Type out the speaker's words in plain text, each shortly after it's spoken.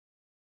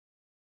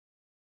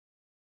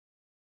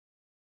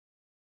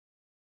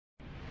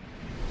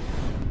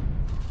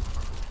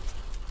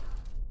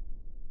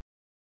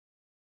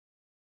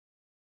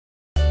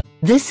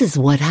This is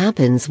what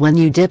happens when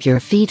you dip your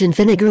feet in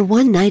vinegar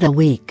one night a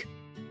week.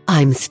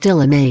 I'm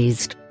still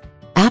amazed.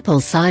 Apple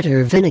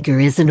cider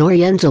vinegar is an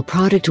Oriental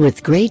product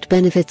with great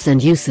benefits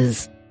and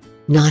uses.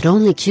 Not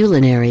only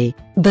culinary,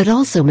 but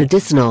also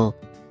medicinal.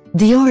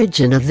 The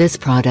origin of this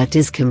product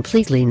is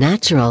completely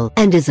natural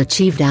and is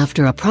achieved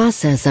after a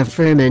process of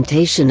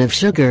fermentation of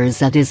sugars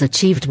that is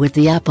achieved with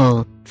the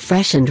apple,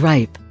 fresh and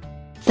ripe.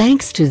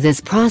 Thanks to this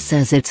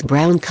process, its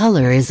brown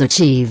color is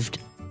achieved.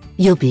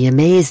 You'll be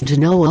amazed to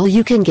know all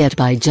you can get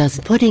by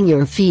just putting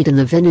your feet in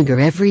the vinegar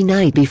every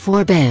night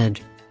before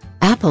bed.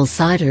 Apple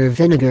cider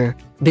vinegar,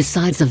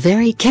 besides a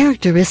very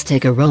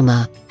characteristic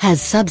aroma,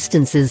 has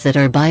substances that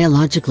are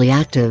biologically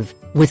active,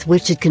 with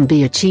which it can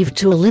be achieved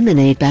to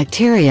eliminate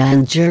bacteria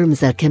and germs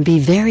that can be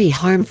very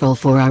harmful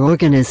for our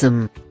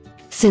organism.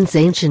 Since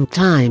ancient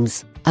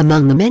times,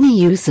 among the many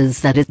uses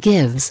that it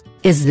gives,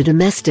 is the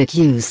domestic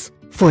use,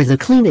 for the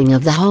cleaning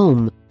of the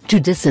home, to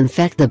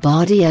disinfect the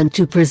body and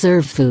to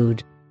preserve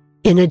food.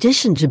 In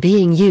addition to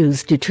being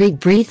used to treat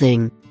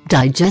breathing,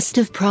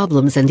 digestive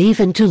problems and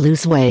even to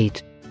lose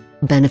weight.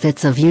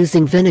 Benefits of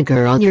using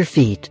vinegar on your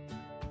feet.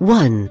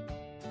 1.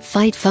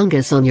 Fight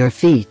fungus on your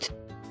feet.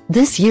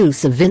 This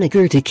use of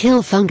vinegar to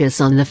kill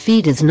fungus on the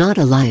feet is not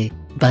a lie,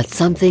 but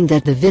something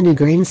that the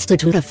Vinegar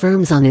Institute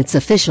affirms on its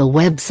official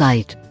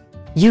website.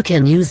 You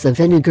can use the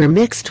vinegar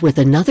mixed with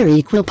another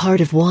equal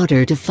part of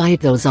water to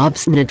fight those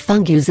obstinate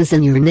funguses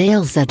in your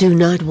nails that do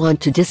not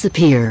want to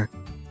disappear.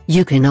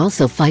 You can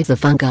also fight the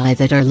fungi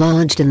that are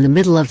lodged in the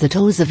middle of the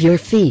toes of your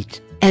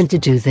feet, and to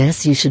do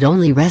this you should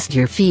only rest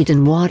your feet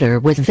in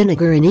water with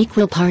vinegar in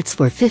equal parts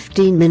for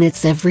 15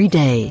 minutes every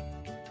day.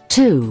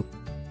 2.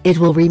 It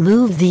will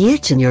remove the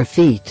itch in your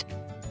feet.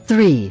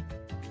 3.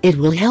 It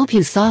will help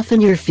you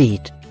soften your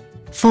feet.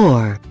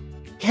 4.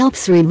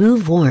 Helps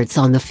remove warts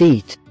on the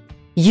feet.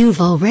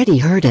 You've already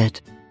heard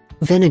it.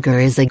 Vinegar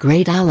is a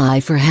great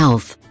ally for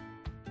health.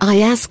 I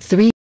asked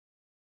 3